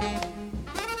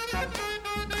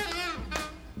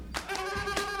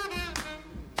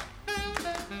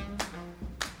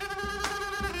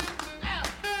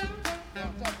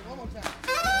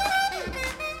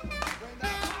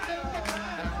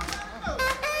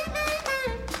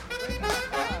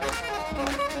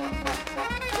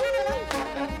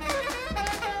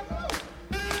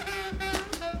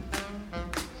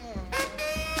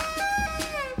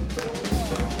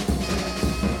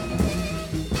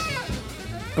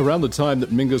 Around the time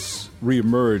that Mingus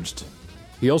reemerged,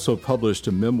 he also published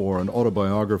a memoir, an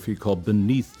autobiography called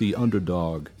Beneath the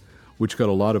Underdog, which got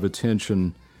a lot of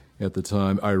attention at the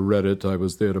time. I read it. I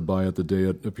was there to buy it the day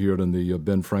it appeared in the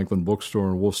Ben Franklin bookstore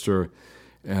in Worcester,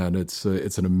 and it's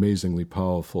an amazingly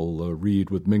powerful read,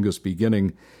 with Mingus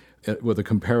beginning with a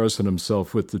comparison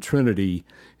himself with the Trinity,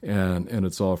 and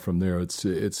it's all from there. It's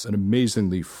an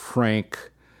amazingly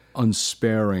frank,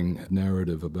 unsparing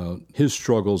narrative about his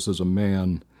struggles as a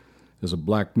man, as a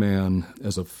black man,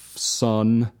 as a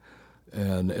son,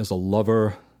 and as a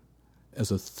lover, as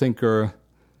a thinker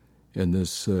in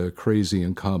this crazy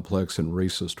and complex and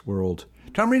racist world.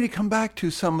 Tom Rainey, come back to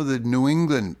some of the New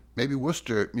England, maybe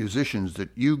Worcester musicians that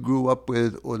you grew up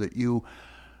with or that you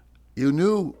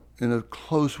knew in a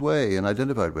close way and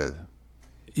identified with.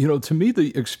 To me,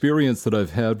 the experience that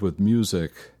I've had with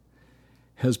music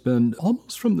has been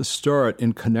almost from the start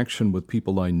in connection with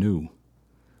people I knew.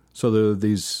 So there are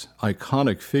these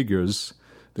iconic figures,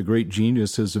 the great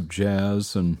geniuses of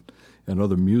jazz and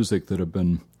other music that have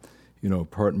been,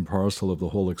 part and parcel of the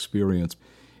whole experience.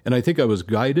 And I think I was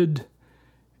guided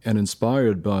and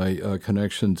inspired by a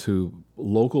connection to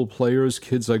local players,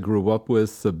 kids I grew up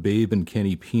with, Babe and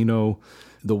Kenny Pino.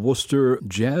 The Worcester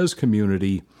jazz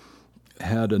community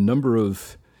had a number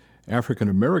of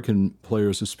African-American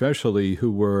players especially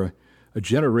who were a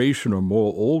generation or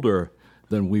more older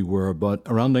than we were. But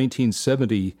around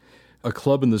 1970, a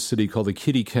club in the city called the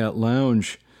Kitty Cat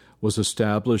Lounge was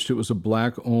established. It was a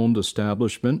black-owned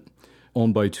establishment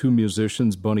owned by two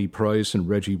musicians, Bunny Price and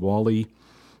Reggie Wally.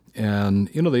 And,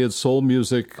 they had soul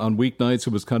music on weeknights.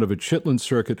 It was kind of a Chitlin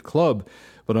Circuit club.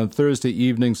 But on Thursday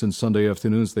evenings and Sunday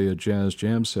afternoons, they had jazz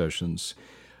jam sessions.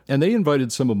 And they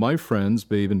invited some of my friends,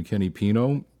 Babe and Kenny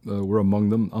Pino, were among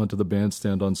them, onto the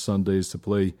bandstand on Sundays to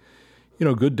play,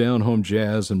 good down-home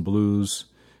jazz and blues.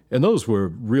 And those were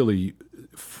really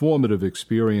formative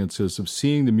experiences of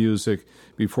seeing the music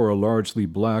before a largely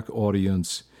black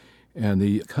audience and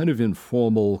the kind of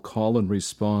informal call and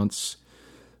response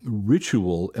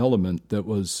ritual element that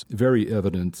was very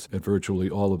evident at virtually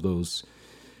all of those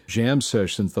jam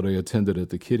sessions that I attended at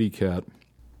the Kitty Cat.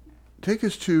 Take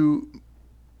us to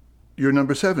your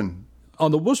number 7.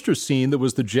 On the Worcester scene, there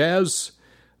was the jazz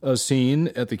scene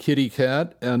at the Kitty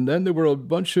Cat, and then there were a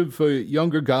bunch of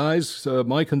younger guys,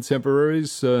 my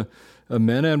contemporaries,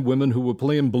 men and women who were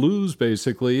playing blues,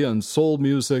 basically, and soul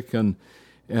music, and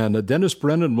Dennis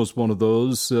Brennan was one of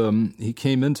those. He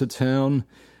came into town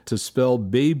to spell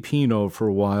Babe Pino for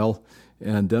a while,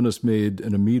 and Dennis made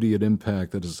an immediate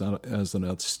impact as an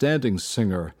outstanding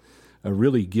singer, a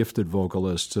really gifted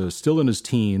vocalist, still in his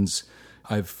teens.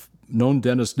 I've known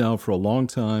Dennis now for a long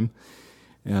time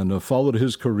and followed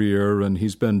his career, and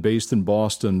he's been based in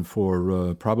Boston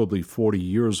for probably 40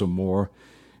 years or more,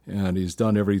 and he's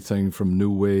done everything from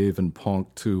new wave and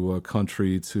punk to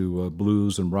country to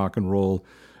blues and rock and roll.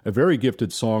 A very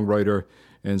gifted songwriter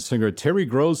and singer. Terry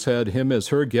Gross had him as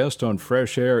her guest on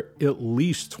Fresh Air at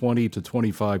least 20 to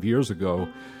 25 years ago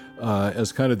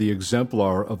as kind of the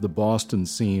exemplar of the Boston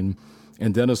scene.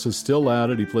 And Dennis is still at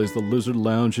it. He plays the Lizard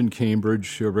Lounge in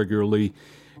Cambridge regularly.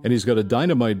 And he's got a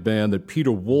dynamite band that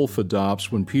Peter Wolf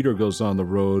adopts when Peter goes on the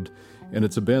road. And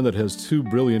it's a band that has 2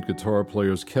 brilliant guitar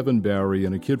players, Kevin Barry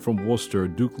and a kid from Worcester,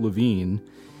 Duke Levine.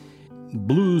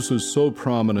 Blues is so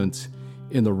prominent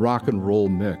in the rock and roll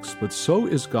mix, but so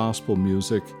is gospel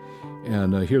music.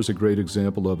 And here's a great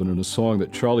example of it in a song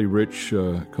that Charlie Rich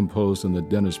composed and that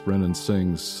Dennis Brennan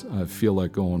sings, I Feel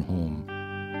Like Going Home.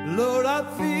 Lord, I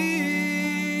feel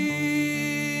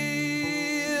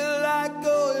like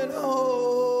going home.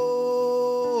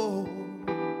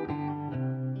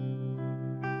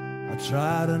 I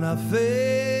tried and I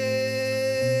failed,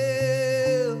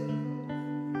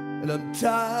 and I'm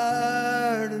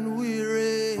tired and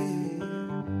weary.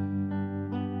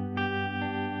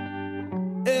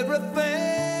 Everything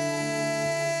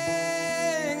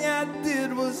I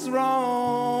did was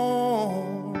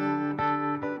wrong,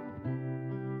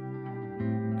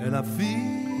 and I feel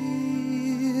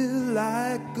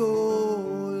like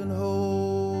going home.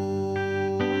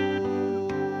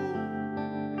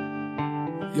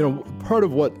 Part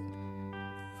of what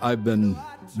I've been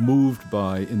moved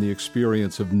by in the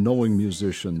experience of knowing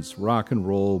musicians, rock and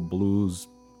roll, blues,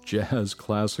 jazz,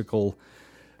 classical,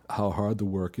 how hard the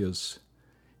work is,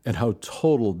 and how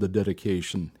total the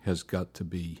dedication has got to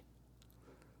be.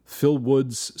 Phil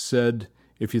Woods said,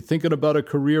 if you're thinking about a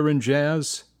career in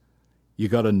jazz, you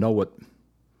got to know it.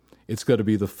 It's got to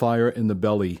be the fire in the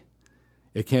belly.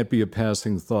 It can't be a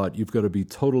passing thought. You've got to be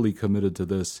totally committed to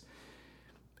this.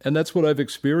 And that's what I've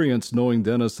experienced knowing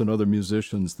Dennis and other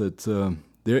musicians, that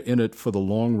they're in it for the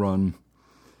long run,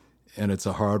 and it's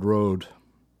a hard road.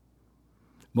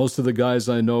 Most of the guys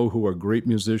I know who are great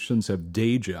musicians have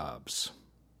day jobs.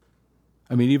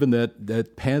 I mean, even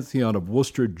that pantheon of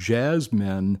Worcester jazz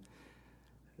men,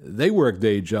 they work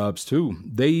day jobs too.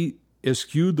 They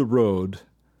eschewed the road.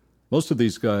 Most of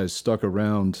these guys stuck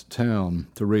around town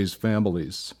to raise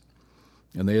families.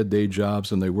 And they had day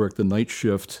jobs and they worked the night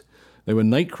shift. They were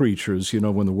night creatures,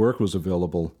 when the work was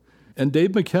available. And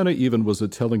Dave McKenna even was a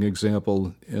telling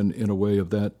example in a way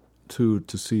of that too,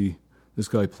 to see this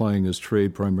guy plying his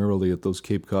trade primarily at those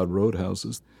Cape Cod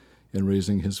roadhouses and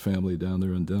raising his family down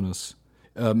there in Dennis.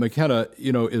 McKenna,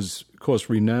 is, of course,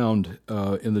 renowned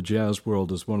in the jazz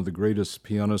world as one of the greatest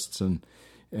pianists and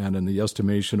in the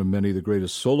estimation of many, the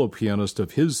greatest solo pianist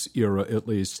of his era, at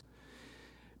least.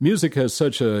 Music has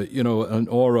such an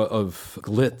aura of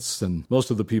glitz, and most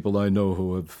of the people I know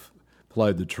who have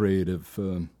plied the trade have,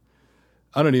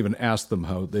 I don't even ask them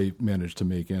how they manage to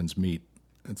make ends meet.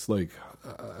 It's like,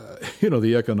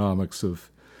 the economics of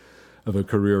a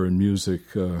career in music,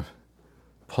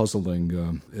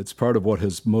 puzzling. It's part of what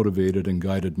has motivated and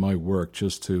guided my work,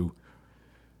 just to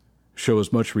show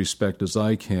as much respect as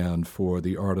I can for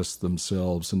the artists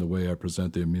themselves and the way I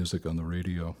present their music on the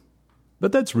radio.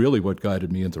 But that's really what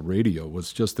guided me into radio,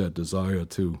 was just that desire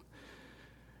to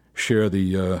share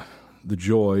the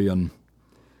joy and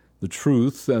the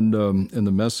truth and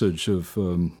the message of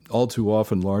all too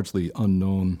often largely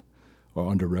unknown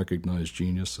or under-recognized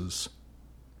geniuses.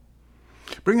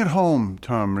 Bring it home,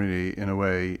 Tom Reedy, in a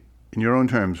way, in your own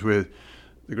terms, with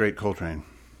the great Coltrane.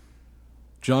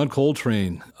 John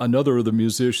Coltrane, another of the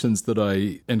musicians that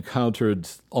I encountered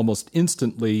almost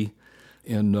instantly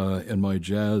in my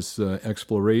jazz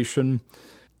exploration,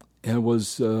 and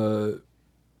was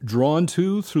drawn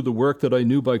to through the work that I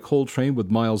knew by Coltrane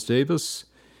with Miles Davis,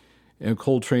 and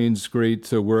Coltrane's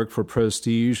great work for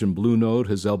Prestige and Blue Note,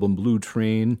 his album Blue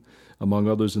Train, among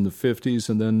others in the 50s.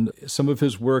 And then some of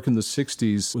his work in the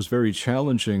 60s was very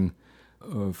challenging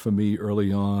for me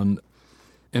early on.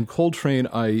 And Coltrane,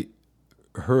 I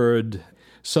heard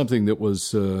something that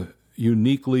was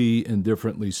uniquely and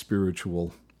differently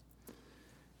spiritual,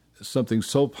 something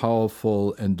so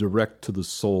powerful and direct to the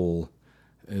soul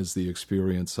as the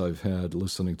experience I've had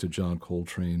listening to John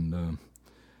Coltrane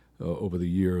over the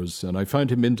years. And I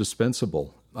find him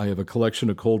indispensable. I have a collection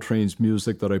of Coltrane's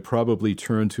music that I probably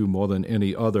turn to more than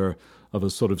any other, of a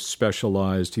sort of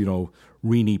specialized,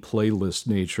 Reenie playlist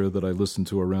nature that I listen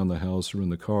to around the house or in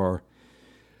the car.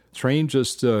 Train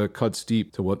just cuts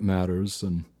deep to what matters.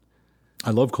 And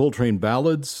I love Coltrane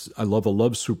ballads. I love A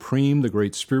Love Supreme, the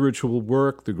great spiritual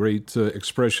work, the great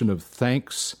expression of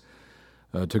thanks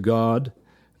to God.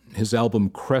 His album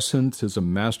Crescent is a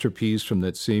masterpiece from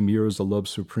that same year as A Love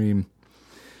Supreme.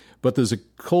 But there's a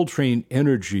Coltrane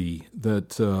energy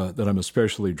that I'm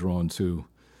especially drawn to.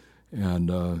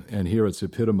 And here it's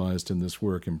epitomized in this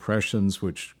work, Impressions,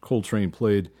 which Coltrane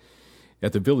played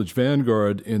at the Village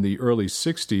Vanguard in the early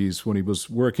 60s when he was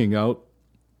working out,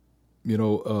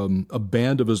 a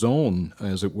band of his own,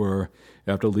 as it were,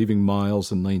 after leaving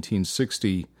Miles in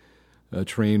 1960.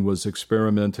 Train was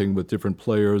experimenting with different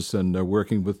players and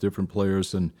working with different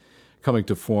players and coming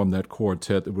to form that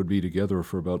quartet that would be together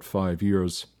for about 5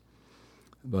 years.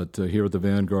 But here at the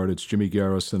Vanguard, it's Jimmy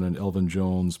Garrison and Elvin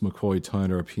Jones, McCoy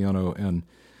Tyner piano, and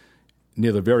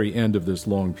near the very end of this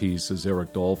long piece is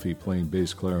Eric Dolphy playing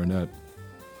bass clarinet.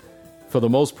 For the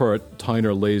most part,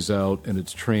 Tyner lays out, and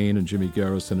it's Train and Jimmy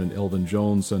Garrison and Elvin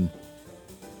Jones. And,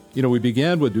 we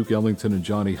began with Duke Ellington and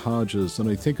Johnny Hodges, and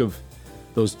I think of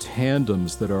those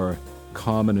tandems that are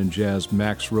common in jazz,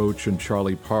 Max Roach and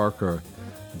Charlie Parker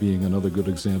being another good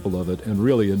example of it, and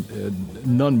really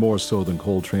none more so than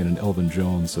Coltrane and Elvin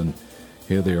Jones, and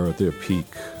here they are at their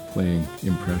peak playing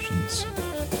Impressions.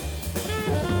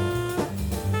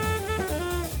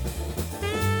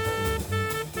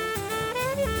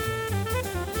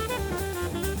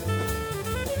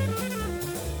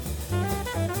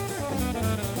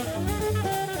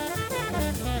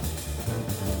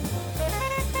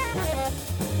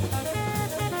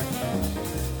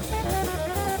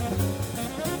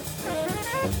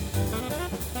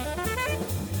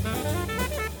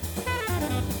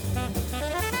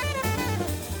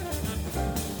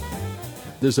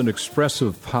 There's an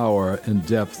expressive power and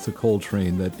depth to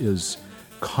Coltrane that is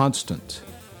constant.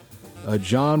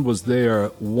 John was there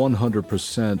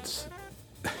 100%,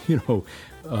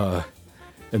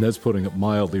 and that's putting it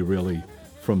mildly, really,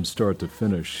 from start to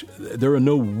finish. There are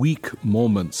no weak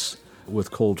moments with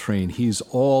Coltrane. He's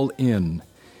all in.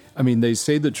 I mean, they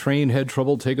say that Train had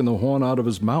trouble taking the horn out of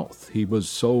his mouth. He was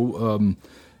so...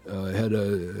 had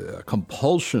a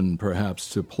compulsion, perhaps,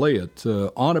 to play it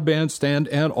on a bandstand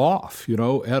and off,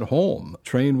 at home.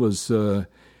 Train was,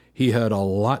 he had a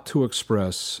lot to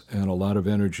express and a lot of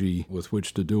energy with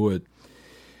which to do it.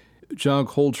 John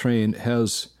Coltrane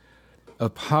has a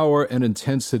power and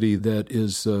intensity that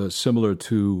is similar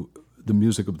to the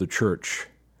music of the church.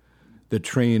 The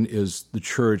Train is the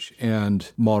church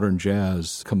and modern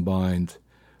jazz combined.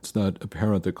 It's not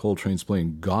apparent that Coltrane's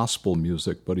playing gospel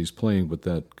music, but he's playing with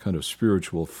that kind of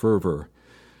spiritual fervor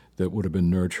that would have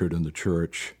been nurtured in the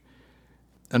church.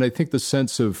 And I think the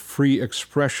sense of free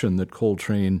expression that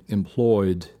Coltrane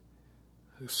employed,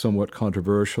 somewhat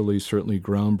controversially, certainly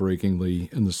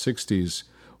groundbreakingly, in the 60s,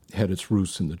 had its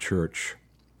roots in the church.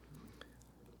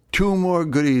 Two more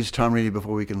goodies, Tom Reedy,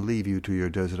 before we can leave you to your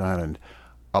desert island.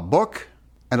 A book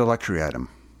and a luxury item.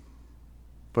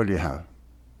 What do you have?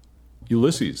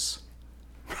 Ulysses,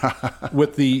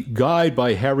 with the guide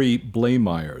by Harry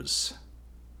Blamires,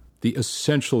 The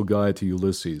Essential Guide to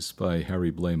Ulysses by Harry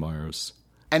Blamires.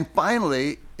 And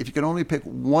finally, if you can only pick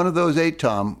one of those 8,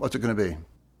 Tom, what's it going to be?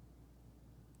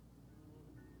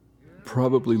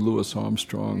 Probably Louis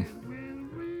Armstrong.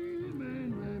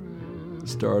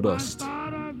 Stardust.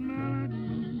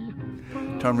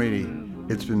 Tom Reedy,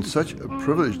 it's been such a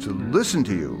privilege to listen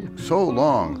to you so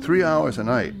long, 3 hours a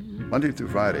night, Monday through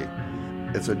Friday.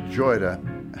 It's a joy to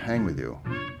hang with you.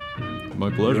 My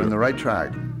pleasure. You're on the right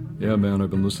track. Yeah, man, I've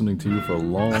been listening to you for a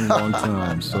long, long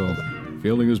time, so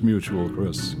feeling is mutual,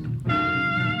 Chris.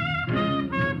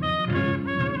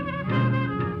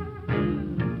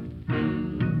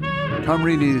 Tom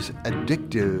Reedy's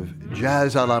addictive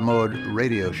Jazz a la Mode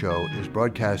radio show is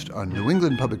broadcast on New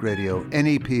England Public Radio,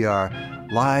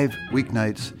 NEPR, live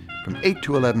weeknights from 8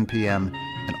 to 11 p.m.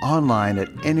 and online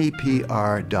at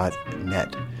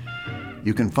nepr.net.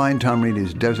 You can find Tom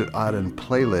Reed's Desert Island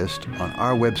playlist on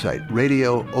our website,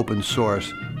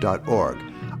 radioopensource.org.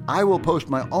 I will post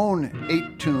my own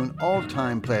 8-tune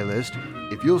all-time playlist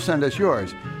if you'll send us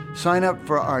yours. Sign up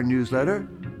for our newsletter,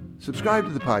 subscribe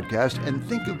to the podcast, and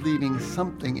think of leaving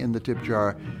something in the tip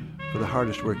jar for the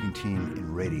hardest working team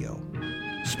in radio.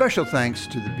 Special thanks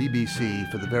to the BBC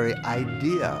for the very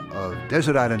idea of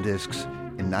Desert Island Discs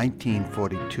in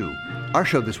 1942. Our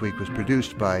show this week was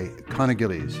produced by Connor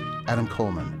Gillies, Adam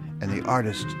Coleman, and the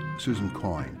artist Susan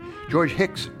Coyne. George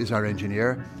Hicks is our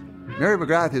engineer. Mary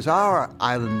McGrath is our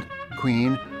island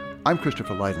queen. I'm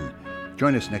Christopher Lydon.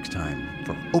 Join us next time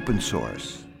for Open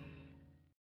Source.